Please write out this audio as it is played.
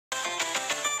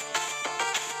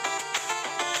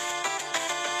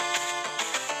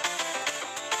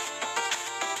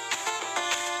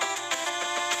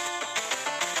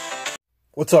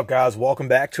What's up, guys? Welcome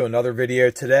back to another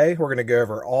video. Today we're going to go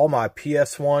over all my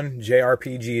PS1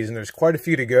 JRPGs, and there's quite a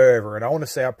few to go over, and I want to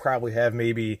say I probably have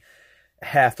maybe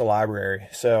half the library.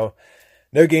 So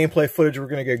no gameplay footage, we're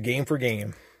going to go game for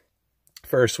game.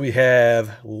 First we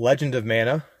have Legend of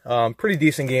Mana. Pretty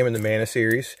decent game in the Mana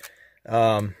series.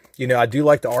 I do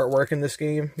like the artwork in this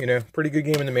game. Pretty good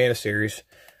game in the Mana series.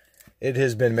 It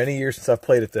has been many years since I've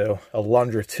played it, though.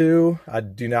 Alundra 2, I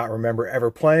do not remember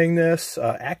ever playing this.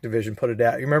 Activision put it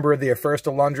out. You remember the first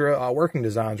Alundra working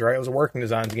designs, right? It was a working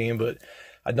designs game, but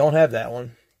I don't have that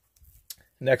one.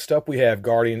 Next up, we have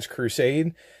Guardians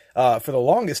Crusade. For the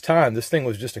longest time, this thing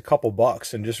was just a couple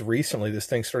bucks, and just recently this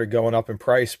thing started going up in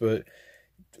price, but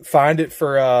find it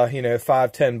for,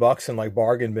 $5-10 in, like,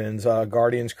 bargain bins.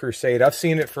 Guardians Crusade. I've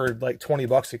seen it for, like, 20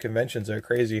 bucks at conventions, though.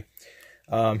 Crazy.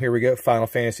 Here we go, Final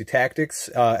Fantasy Tactics.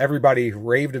 Everybody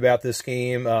raved about this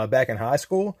game back in high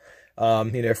school.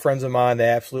 Friends of mine, they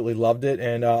absolutely loved it.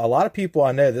 And a lot of people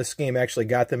I know, this game actually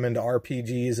got them into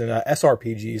RPGs and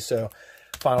SRPGs. So,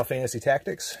 Final Fantasy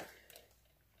Tactics.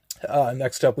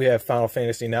 Next up, we have Final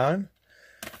Fantasy IX.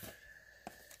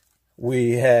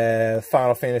 We have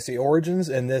Final Fantasy Origins,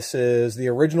 and this is the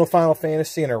original Final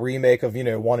Fantasy and a remake of,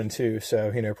 1 and 2.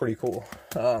 So, pretty cool.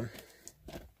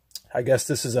 I guess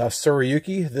this is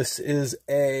Tsuruyuki. This is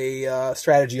a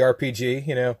strategy RPG,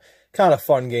 kind of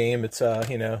fun game. It's,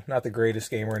 not the greatest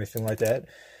game or anything like that.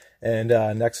 And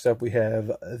next up we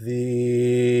have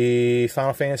the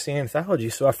Final Fantasy Anthology.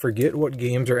 So I forget what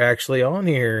games are actually on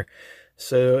here.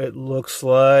 So it looks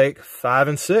like 5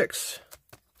 and 6.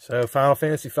 So Final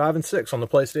Fantasy 5 and 6 on the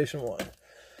PlayStation 1.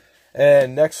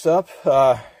 And next up,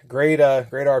 great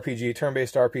RPG,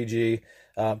 turn-based RPG.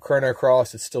 Chrono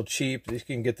Cross, it's still cheap. You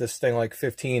can get this thing like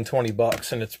 15-20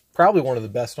 bucks, and it's probably one of the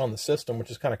best on the system,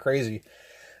 which is kind of crazy.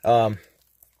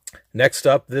 Next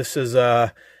up, this is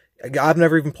I've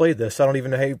never even played this. I don't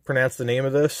even know how you pronounce the name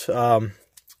of this. And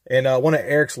one of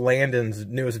Eric Landon's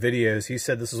newest videos, he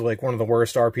said this is like one of the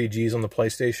worst RPGs on the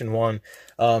PlayStation 1.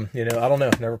 I don't know,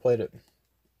 never played it.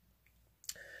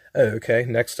 Okay,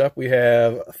 next up we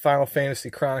have Final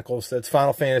Fantasy Chronicles. That's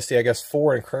Final Fantasy, I guess,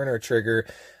 4 and Chrono Trigger.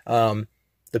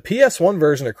 The PS1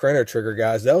 version of Chrono Trigger,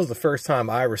 guys, that was the first time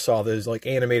I ever saw those like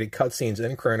animated cutscenes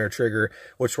in Chrono Trigger,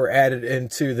 which were added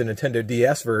into the Nintendo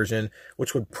DS version,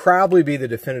 which would probably be the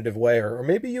definitive way, or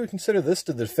maybe you would consider this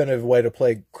the definitive way to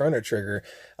play Chrono Trigger.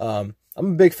 I'm a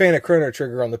big fan of Chrono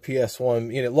Trigger on the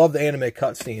PS1. Love the anime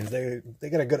cutscenes. They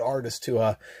got a good artist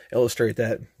to illustrate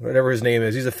that. Whatever his name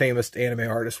is, he's a famous anime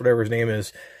artist. Whatever his name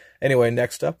is. Anyway,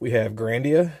 next up we have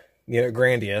Grandia.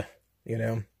 Grandia.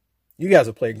 You guys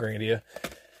have played Grandia.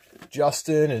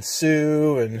 Justin and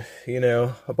Sue and,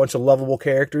 a bunch of lovable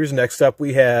characters. Next up,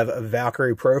 we have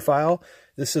Valkyrie Profile.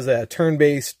 This is a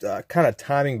turn-based, kind of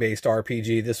timing-based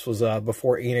RPG. This was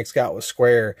before Enix got with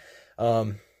Square.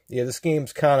 This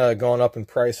game's kind of gone up in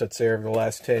price, I'd say, over the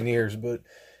last 10 years, but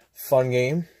fun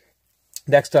game.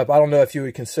 Next up, I don't know if you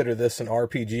would consider this an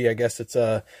RPG. I guess it's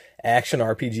a action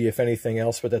RPG, if anything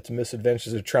else, but that's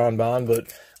Misadventures of Tron Bond.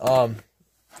 But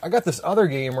I got this other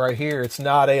game right here. It's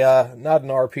not an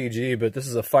RPG, but this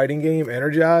is a fighting game,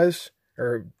 Energize,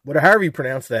 or whatever, however you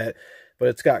pronounce that. But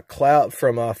it's got Clout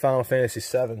from Final Fantasy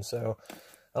VII, so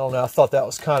I don't know. I thought that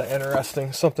was kind of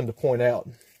interesting, something to point out.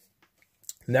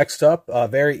 Next up, a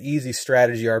very easy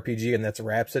strategy RPG, and that's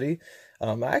Rhapsody.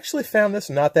 I actually found this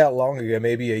not that long ago,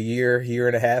 maybe a year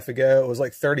and a half ago. It was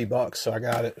like 30 bucks, so I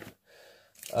got it.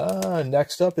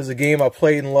 Next up is a game I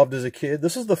played and loved as a kid.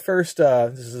 This is the first,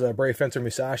 this is Brave Fencer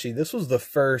Musashi. This was the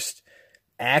first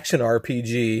action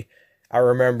RPG I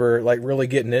remember, like, really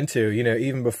getting into,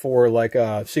 even before, like,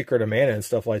 Secret of Mana and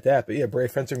stuff like that. But yeah,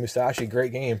 Brave Fencer Musashi,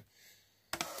 great game.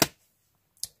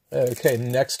 Okay,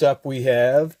 next up we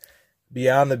have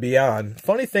Beyond the Beyond.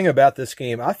 Funny thing about this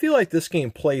game, I feel like this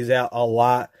game plays out a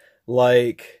lot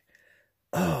like,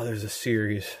 there's a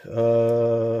series,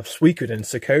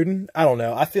 Suikoden. I don't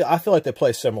know. I feel like they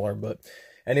play similar, but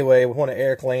anyway, one of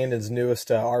Eric Landon's newest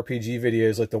RPG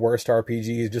videos, like the worst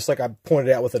RPGs, just like I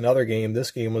pointed out with another game,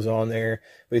 this game was on there,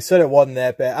 but he said it wasn't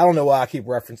that bad. I don't know why I keep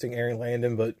referencing Eric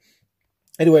Landon, but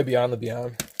anyway, Beyond the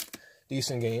Beyond,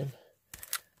 decent game.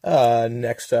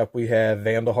 Next up we have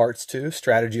Vandal Hearts 2,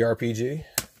 strategy RPG.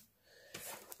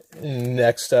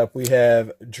 Next up, we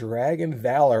have Dragon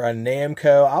Valor, a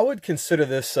Namco. I would consider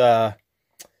this,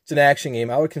 it's an action game.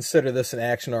 I would consider this an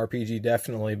action RPG,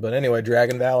 definitely. But anyway,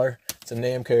 Dragon Valor, it's a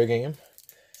Namco game.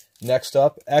 Next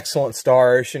up, excellent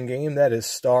Star Ocean game. That is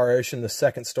Star Ocean, the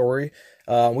second story.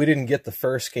 We didn't get the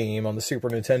first game on the Super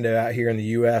Nintendo out here in the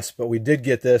U.S., but we did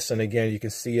get this. And again, you can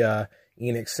see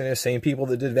Enix, same people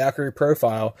that did Valkyrie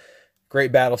Profile.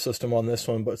 Great battle system on this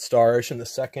one, but Star Ocean, the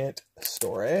second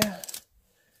story.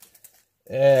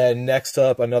 And next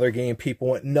up, another game people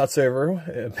went nuts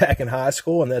over back in high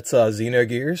school, and that's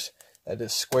Xenogears. That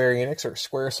is Square Enix, or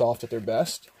Squaresoft at their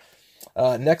best.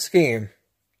 Next game,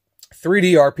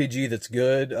 3D RPG that's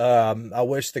good. I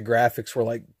wish the graphics were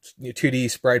like 2D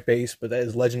sprite-based, but that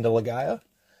is Legend of Legaia.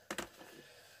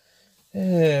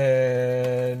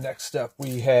 And next up,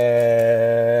 we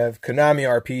have Konami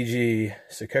RPG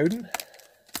Suikoden.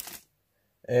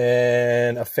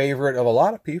 And a favorite of a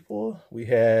lot of people, we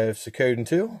have Suikoden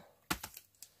 2.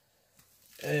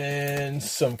 And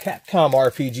some Capcom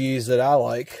RPGs that I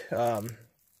like.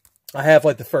 I have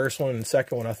like the first one and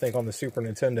second one, I think, on the Super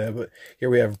Nintendo. But here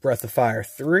we have Breath of Fire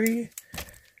 3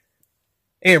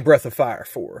 and Breath of Fire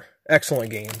 4.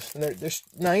 Excellent games. And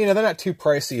they're not too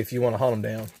pricey if you want to hunt them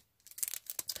down.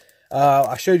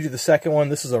 I showed you the second one.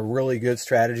 This is a really good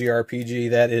strategy RPG.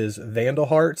 That is Vandal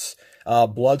Hearts.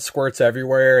 Blood squirts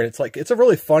everywhere, and it's a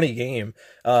really funny game.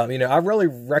 I really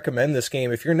recommend this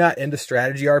game. If you're not into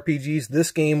strategy RPGs,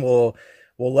 this game will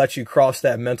let you cross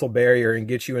that mental barrier and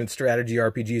get you in strategy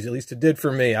RPGs. At least it did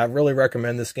for me. I really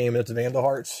recommend this game. It's Vandal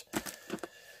Hearts.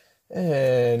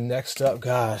 And next up,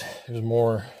 God, there's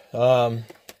more.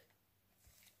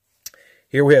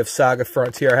 Here we have Saga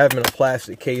Frontier. I have them in a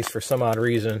plastic case for some odd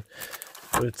reason,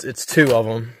 but it's two of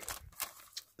them.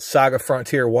 Saga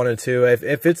Frontier 1 and 2.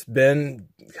 If it's been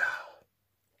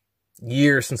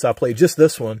years since I played just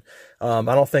this one, I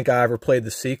don't think I ever played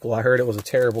the sequel. I heard it was a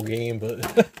terrible game,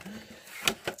 but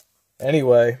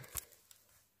anyway,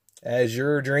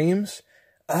 Azure Dreams.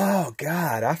 Oh,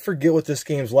 God, I forget what this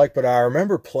game's like, but I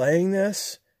remember playing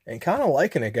this and kind of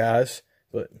liking it, guys.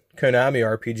 But Konami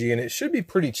RPG, and it should be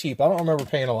pretty cheap. I don't remember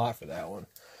paying a lot for that one.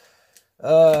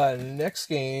 Next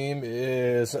game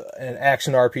is an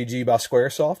action RPG by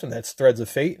Squaresoft, and that's Threads of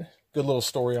Fate. Good little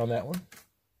story on that one.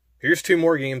 Here's two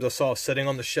more games I saw sitting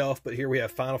on the shelf, but here we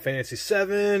have Final Fantasy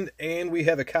VII, and we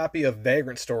have a copy of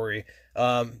Vagrant Story.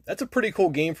 That's a pretty cool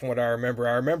game from what I remember.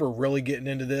 I remember really getting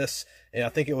into this, and I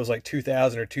think it was like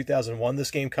 2000 or 2001, this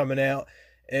game coming out.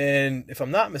 And if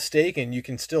I'm not mistaken, you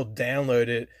can still download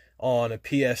it on a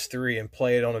PS3 and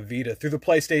play it on a Vita through the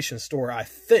PlayStation Store, I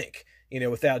think,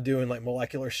 without doing like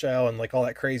Molecular Shell and like all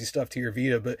that crazy stuff to your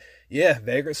Vita. But yeah,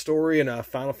 Vagrant Story and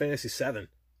Final Fantasy VII.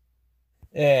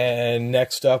 And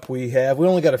next up we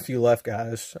only got a few left,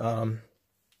 guys.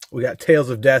 We got Tales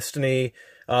of Destiny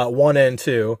 1 and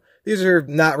 2. These are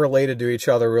not related to each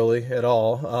other really at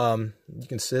all. You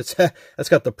can see that's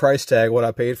got the price tag, what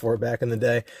I paid for it back in the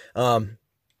day.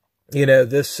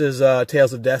 This is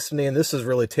Tales of Destiny, and this is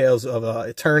really Tales of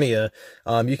Eternia.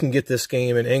 You can get this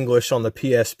game in English on the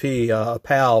PSP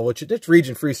PAL, which it's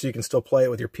region free, so you can still play it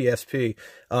with your PSP.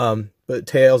 But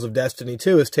Tales of Destiny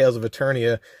 2 is Tales of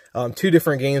Eternia. Two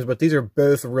different games, but these are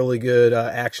both really good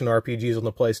action RPGs on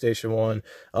the PlayStation 1.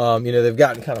 They've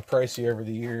gotten kind of pricey over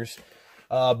the years.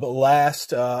 But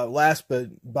last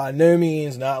but by no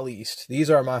means not least, these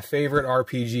are my favorite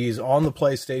RPGs on the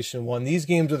PlayStation 1. These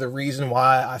games are the reason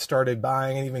why I started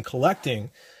buying and even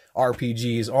collecting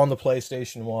RPGs on the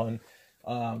PlayStation 1.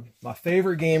 My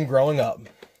favorite game growing up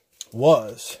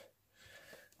was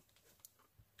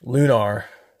Lunar.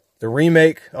 The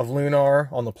remake of Lunar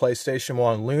on the PlayStation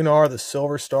 1. Lunar, the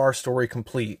Silver Star Story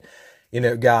Complete.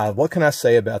 God, what can I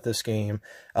say about this game?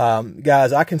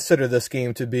 Guys, I consider this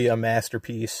game to be a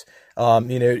masterpiece.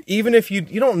 Even if you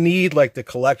don't need like the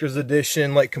collector's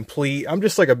edition, like complete. I'm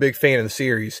just like a big fan of the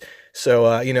series. So,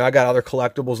 I got other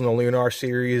collectibles in the Lunar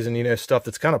series and, stuff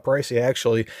that's kind of pricey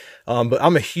actually. But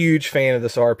I'm a huge fan of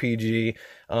this RPG.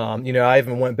 I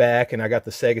even went back and I got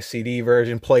the Sega CD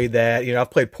version, played that.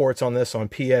 I've played ports on this on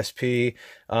PSP,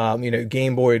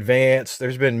 Game Boy Advance.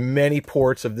 There's been many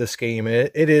ports of this game.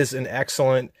 It is an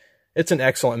excellent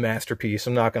masterpiece.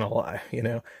 I'm not going to lie.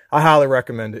 I highly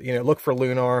recommend it. Look for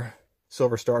Lunar,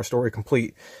 Silver Star Story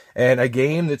Complete, and a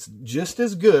game that's just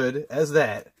as good as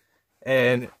that.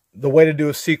 And the way to do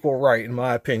a sequel right, in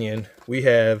my opinion, we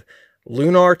have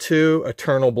Lunar 2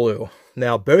 Eternal Blue.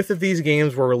 Now, both of these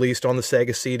games were released on the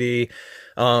Sega CD.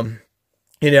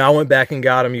 I went back and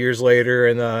got them years later,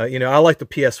 and, I like the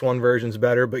PS1 versions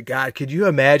better, but God, could you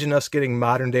imagine us getting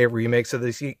modern-day remakes of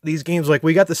these games? Like,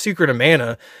 we got the Secret of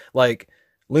Mana, like,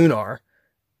 Lunar.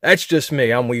 That's just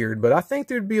me. I'm weird, but I think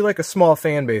there'd be, like, a small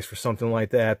fan base for something like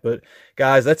that. But,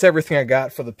 guys, that's everything I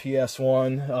got for the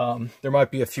PS1. There might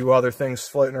be a few other things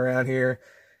floating around here.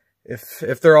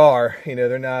 If there are,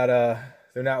 they're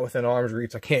not within arm's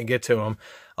reach. I can't get to them.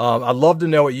 I'd love to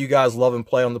know what you guys love and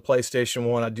play on the PlayStation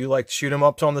 1. I do like to shoot 'em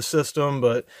ups on the system,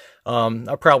 but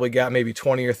I probably got maybe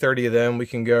 20 or 30 of them. We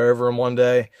can go over them one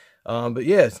day. But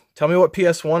yeah, tell me what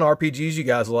PS1 RPGs you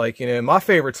guys like. You know, my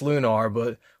favorite's Lunar,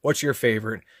 but what's your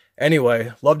favorite?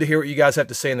 Anyway, love to hear what you guys have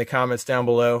to say in the comments down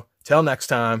below. Till next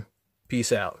time,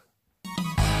 peace out.